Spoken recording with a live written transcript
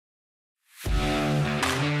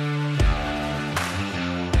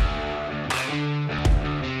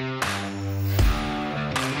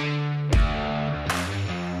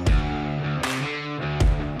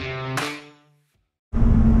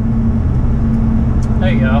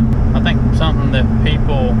Hey y'all, I think something that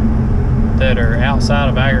people that are outside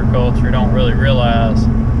of agriculture don't really realize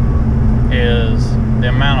is the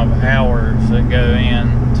amount of hours that go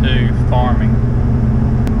into farming.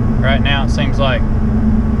 Right now it seems like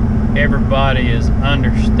everybody is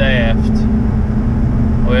understaffed.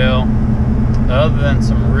 Well, other than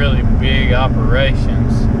some really big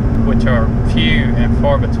operations, which are few and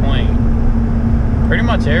far between, pretty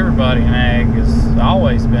much everybody in ag has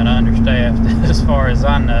always been understaffed as far as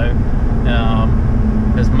I know.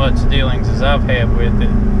 As much dealings as I've had with it,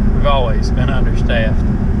 we've always been understaffed.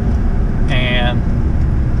 And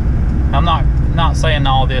I'm not saying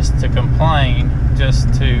all this to complain,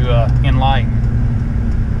 just to enlighten.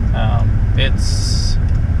 It's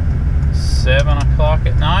 7 o'clock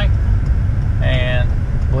at night, and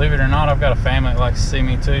believe it or not, I've got a family that likes to see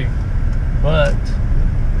me too. But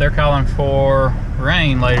they're calling for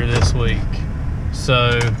rain later this week,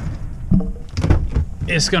 so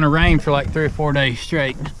it's gonna rain for like 3 or 4 days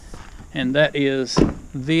straight, and that is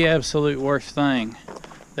the absolute worst thing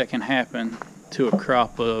that can happen to a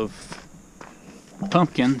crop of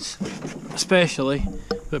pumpkins, especially,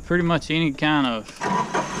 but pretty much any kind of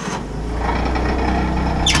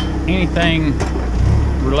anything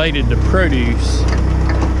related to produce.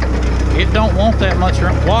 It don't want that much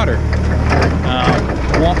water.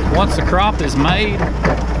 Once the crop is made,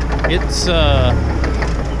 it's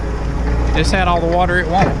had all the water it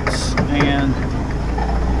wants, and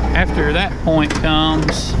after that point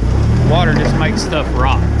comes, water just makes stuff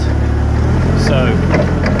rot. So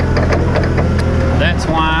that's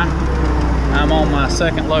why I'm on my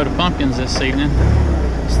second load of pumpkins this evening.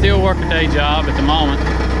 Still work a day job at the moment.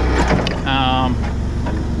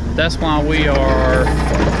 That's why we are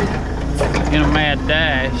in a mad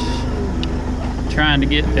dash trying to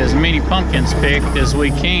get as many pumpkins picked as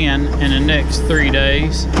we can in the next 3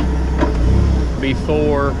 days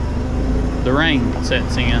before the rain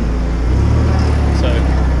sets in. So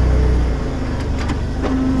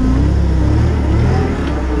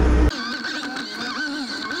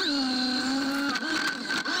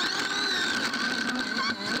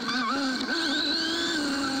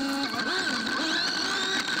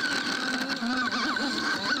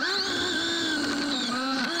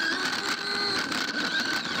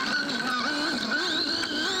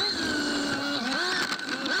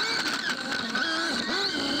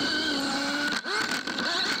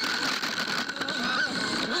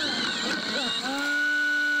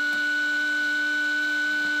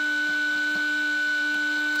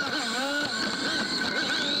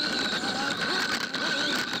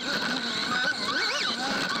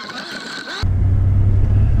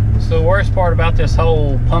the worst part about this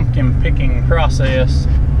whole pumpkin picking process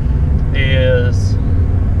is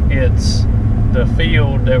it's the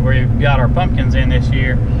field that we've got our pumpkins in this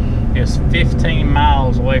year is 15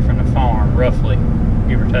 miles away from the farm, roughly,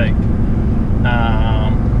 give or take.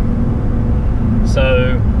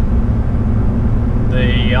 So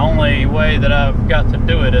the only way that I've got to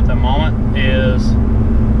do it at the moment is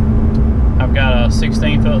I've got a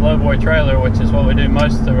 16-foot lowboy trailer, which is what we do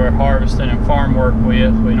most of our harvesting and farm work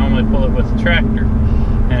with. We normally pull it with a tractor,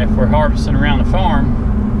 and if we're harvesting around the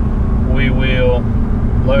farm, we will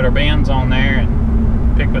load our bins on there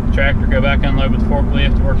and pick with the tractor, go back unload with the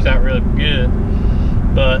forklift. It works out really good.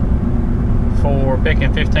 But for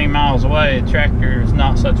picking 15 miles away, a tractor is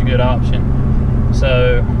not such a good option.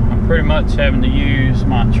 So I'm pretty much having to use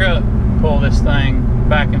my truck to pull this thing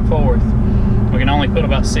back and forth. We can only put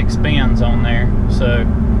about 6 bins on there, so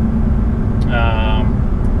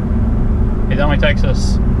it only takes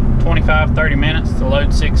us 25-30 minutes to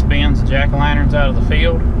load 6 bins of jack-o'-lanterns out of the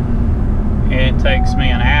field, and it takes me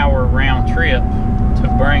an hour round trip to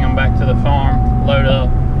bring them back to the farm, load up,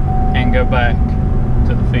 and go back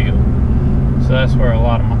to the field. So that's where a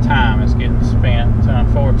lot of my time is getting spent,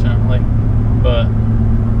 unfortunately, but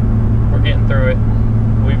we're getting through it.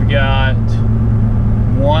 We've got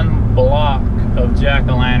 1 block of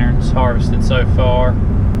jack-o'-lanterns harvested so far.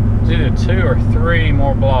 It's either 2 or 3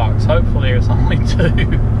 more blocks. Hopefully there's only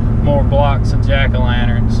 2 more blocks of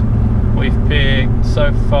jack-o'-lanterns. We've picked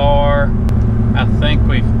so far, I think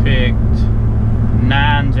we've picked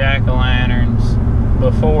 9 jack-o'-lanterns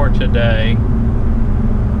before today,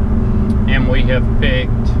 and we have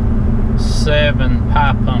picked 7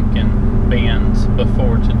 pie pumpkin bins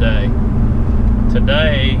before today.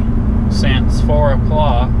 Today, since 4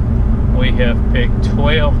 o'clock, we have picked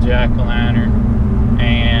 12 jack-o'-lantern,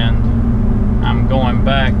 and I'm going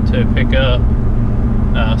back to pick up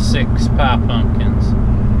 6 pie pumpkins.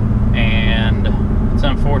 And it's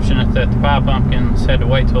unfortunate that the pie pumpkins had to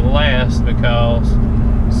wait till the last, because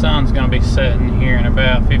the sun's going to be setting here in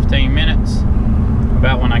about 15 minutes.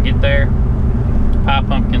 about when I get there, pie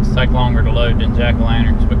pumpkins take longer to load than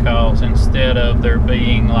jack-o'-lanterns, because instead of there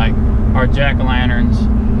being like, our jack-o'-lanterns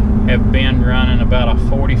have been running about a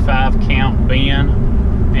 45 count bin,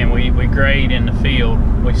 and we grade in the field.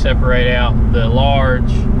 We separate out the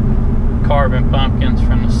large carbon pumpkins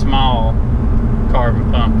from the small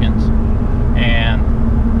carbon pumpkins, and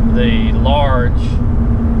the large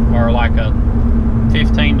are like a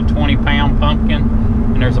 15 to 20 pound pumpkin,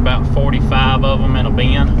 and there's about 45 of them in a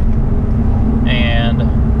bin, and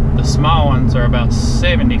the small ones are about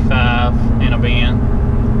 75 in a bin.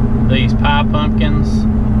 These pie pumpkins,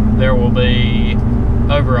 there will be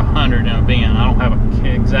over 100 in a bin. I don't have an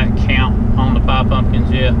exact count on the pie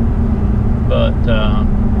pumpkins yet, but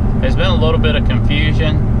there's been a little bit of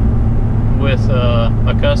confusion with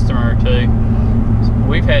a customer or two.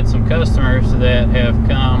 We've had some customers that have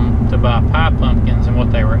come to buy pie pumpkins, and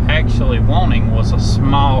what they were actually wanting was a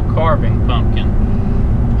small carving pumpkin.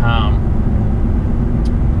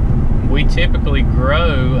 We typically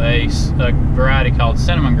grow a variety called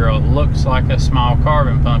Cinnamon Girl. It looks like a small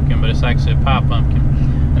carving pumpkin, but it's actually a pie pumpkin,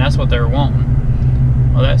 and that's what they were wanting.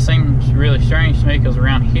 Well, that seems really strange to me, because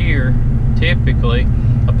around here, typically,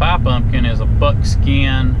 a pie pumpkin is a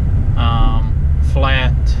buckskin,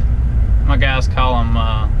 flat, my guys call them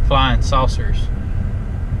flying saucers,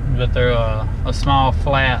 but they're a small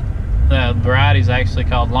flat. The variety is actually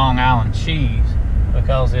called Long Island cheese,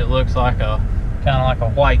 because it looks like a kind of like a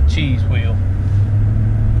white cheese wheel.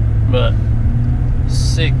 But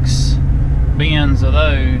 6 bins of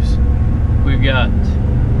those, we've got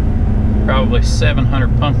probably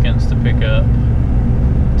 700 pumpkins to pick up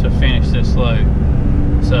to finish this load.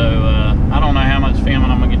 So I don't know how much filming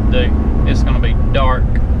I'm gonna get to do. It's gonna be dark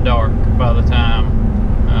by the time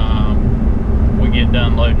we get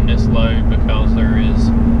done loading this load, because there is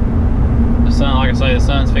the sun, like I say, the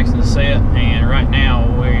sun's fixing to set, and right now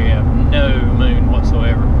we have no moon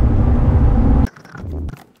whatsoever.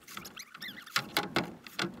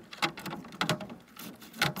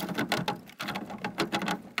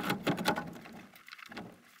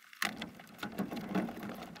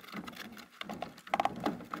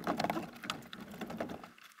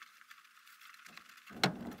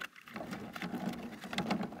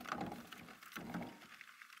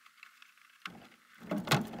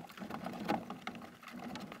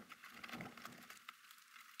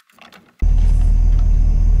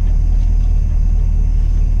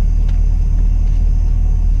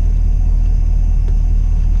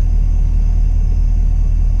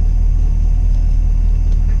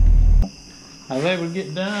 I was able to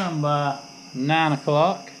get done by 9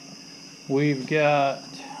 o'clock. We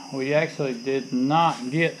actually did not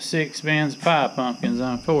get 6 bins of pie pumpkins,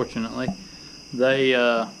 unfortunately. They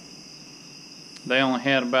only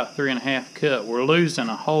had about 3.5 cut. We're losing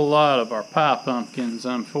a whole lot of our pie pumpkins,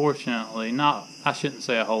 unfortunately. I shouldn't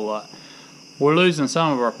say a whole lot. We're losing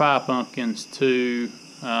some of our pie pumpkins to,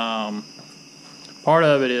 part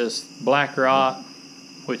of it is black rot,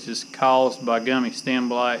 which is caused by gummy stem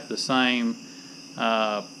blight, the same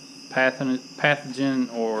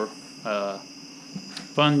pathogen or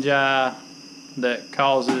fungi that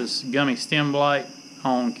causes gummy stem blight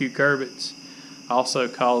on cucurbits also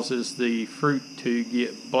causes the fruit to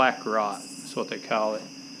get black rot. That's what they call it.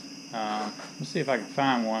 Let's see if I can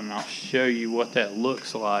find one and I'll show you what that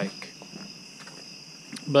looks like.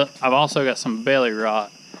 But I've also got some belly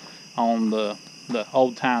rot on the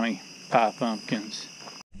old-timey pie pumpkins.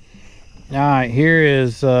 Alright,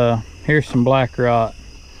 here's some black rot.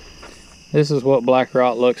 This is what black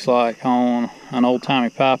rot looks like on an old-timey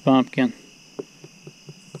pie pumpkin.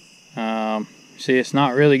 See, it's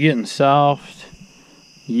not really getting soft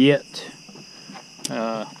yet.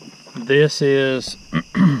 This is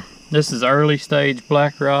early stage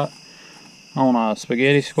black rot on a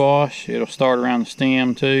spaghetti squash. It'll start around the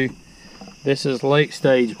stem too. This is late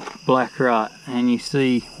stage black rot, and you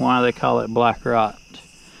see why they call it black rot.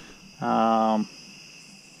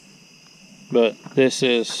 But this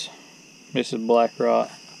is black rot.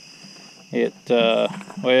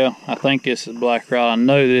 Well, I think this is black rot. I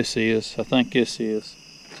know this is. I think this is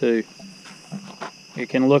too. It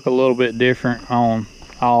can look a little bit different on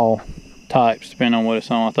all types depending on what it's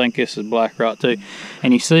on. I think this is black rot too.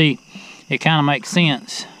 And you see, it kind of makes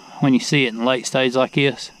sense when you see it in late stage like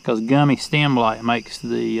this, because gummy stem blight makes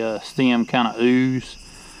the stem kind of ooze,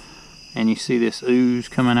 and you see this ooze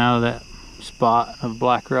coming out of that spot of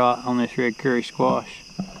black rot on this red curry squash.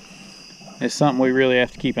 It's something we really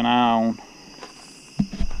have to keep an eye on.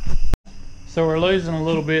 So we're losing a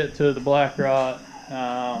little bit to the black rot.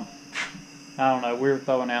 I don't know, we were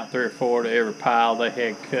throwing out 3 or 4 to every pile they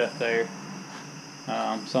had cut there.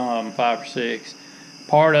 Some of them 5 or 6.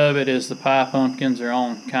 Part of it is the pie pumpkins are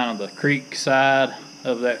on kind of the creek side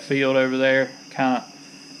of that field over there, kind of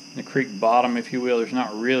the creek bottom, if you will. There's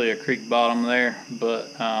not really a creek bottom there,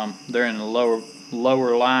 but they're in the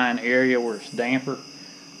lower line area where it's damper.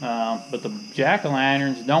 But the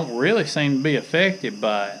jack-o'-lanterns don't really seem to be affected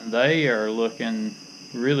by it. They are looking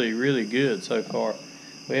really, really good so far.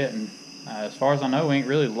 We hadn't, as far as I know, we ain't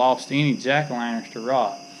really lost any jack-o'-lanterns to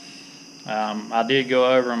rot. I did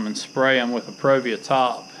go over them and spray them with a Provia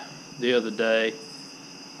Top the other day,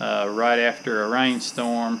 right after a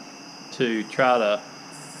rainstorm, to try to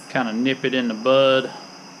kind of nip it in the bud.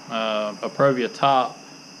 A Provia Top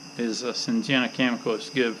is a Syngenta chemical. It's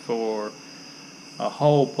good for a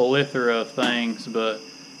whole plethora of things, but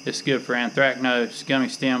it's good for anthracnose, gummy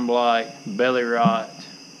stem blight, belly rot.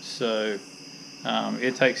 So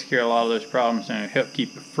it takes care of a lot of those problems and it helps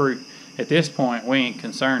keep the fruit. At this point, we ain't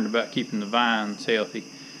concerned about keeping the vines healthy.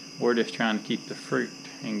 We're just trying to keep the fruit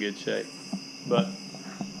in good shape. But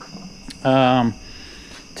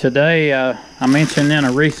today, I mentioned in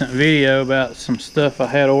a recent video about some stuff I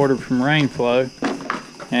had ordered from Rainflow,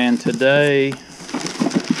 and today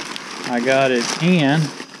I got it in.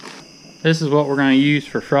 This is what we're going to use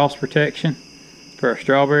for frost protection for our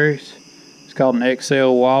strawberries. It's called an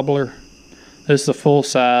XL wobbler. This is a full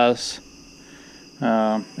size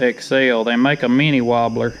XL. They make a mini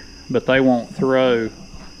wobbler, but they won't throw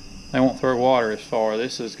water as far.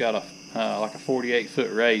 This has got a like a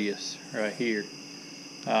 48-foot radius right here.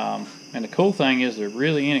 And the cool thing is they're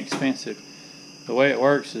really inexpensive. The way it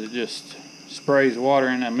works is it just sprays water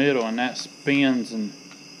in the middle, and that spins and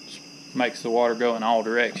makes the water go in all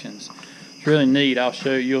directions. It's really neat. I'll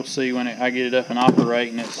show you. You'll see when I get it up and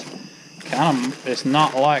operating. It's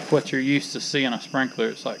not like what you're used to seeing a sprinkler.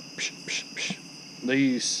 It's like psh, psh, psh.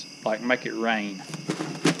 These like make it rain.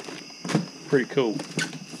 Pretty cool.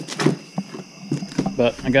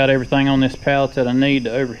 But I got everything on this pallet that I need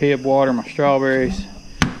to overhead water my strawberries.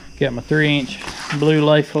 Got my 3-inch blue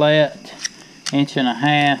lay flat,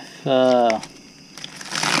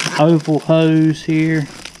 1.5-inch oval hose here.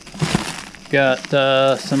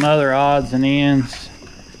 Got some other odds and ends.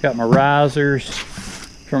 Got my risers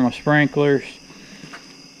for my sprinklers.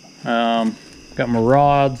 Got my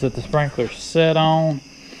rods that the sprinklers set on.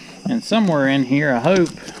 And somewhere in here, I hope,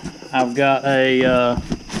 I've got a,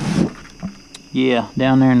 yeah,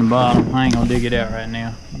 down there in the bottom. I ain't gonna dig it out right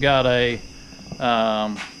now. Got a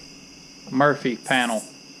Murphy panel,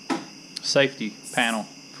 safety panel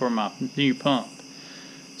for my new pump.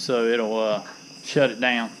 So it'll shut it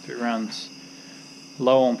down if it runs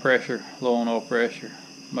low on pressure, low on oil pressure,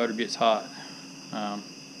 motor gets hot.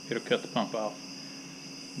 It'll cut the pump off.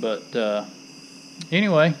 But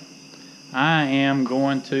anyway, I am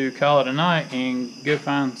going to call it a night and go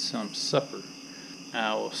find some supper.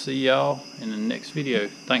 I will see y'all in the next video.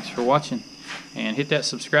 Thanks for watching, and hit that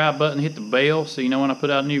subscribe button, hit the bell so you know when I put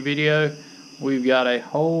out a new video. We've got a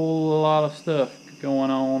whole lot of stuff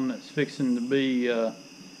going on that's fixing to be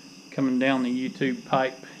coming down the YouTube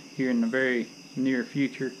pipe here in the very near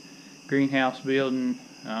future. Greenhouse building.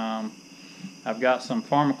 I've got some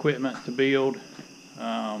farm equipment to build,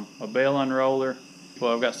 a bale unroller.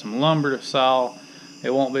 Well, I've got some lumber to saw.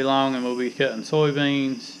 It won't be long and we'll be cutting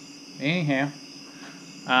soybeans. Anyhow,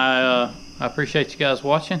 I appreciate you guys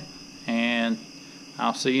watching, and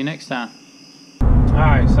I'll see you next time.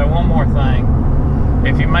 Alright, so one more thing.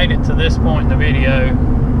 If you made it to this point in the video,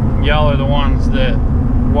 y'all are the ones that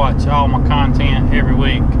watch all my content every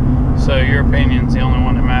week, so your opinion's the only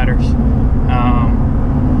one that matters.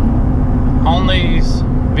 On these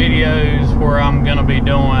videos where I'm going to be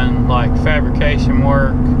doing like fabrication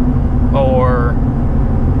work or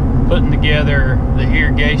putting together the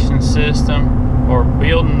irrigation system or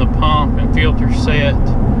building the pump and filter set,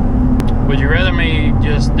 would you rather me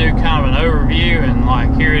just do kind of an overview and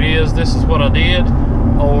like, here it is, this is what I did,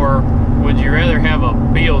 or would you rather have a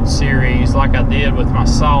build series like I did with my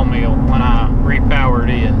sawmill when I repowered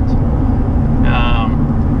it?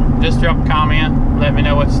 Just drop a comment, let me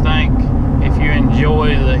know what you think. If you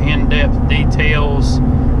enjoy the in-depth details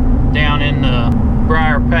down in the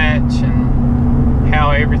briar patch and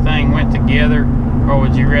how everything went together, or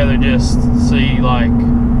would you rather just see like,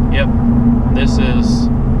 yep, this is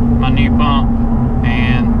my new pump,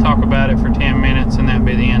 and talk about it for 10 minutes and that'd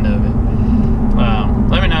be the end of it?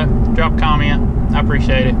 Let me know, drop a comment, I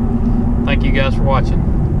appreciate it. Thank you guys for watching.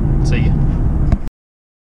 See ya.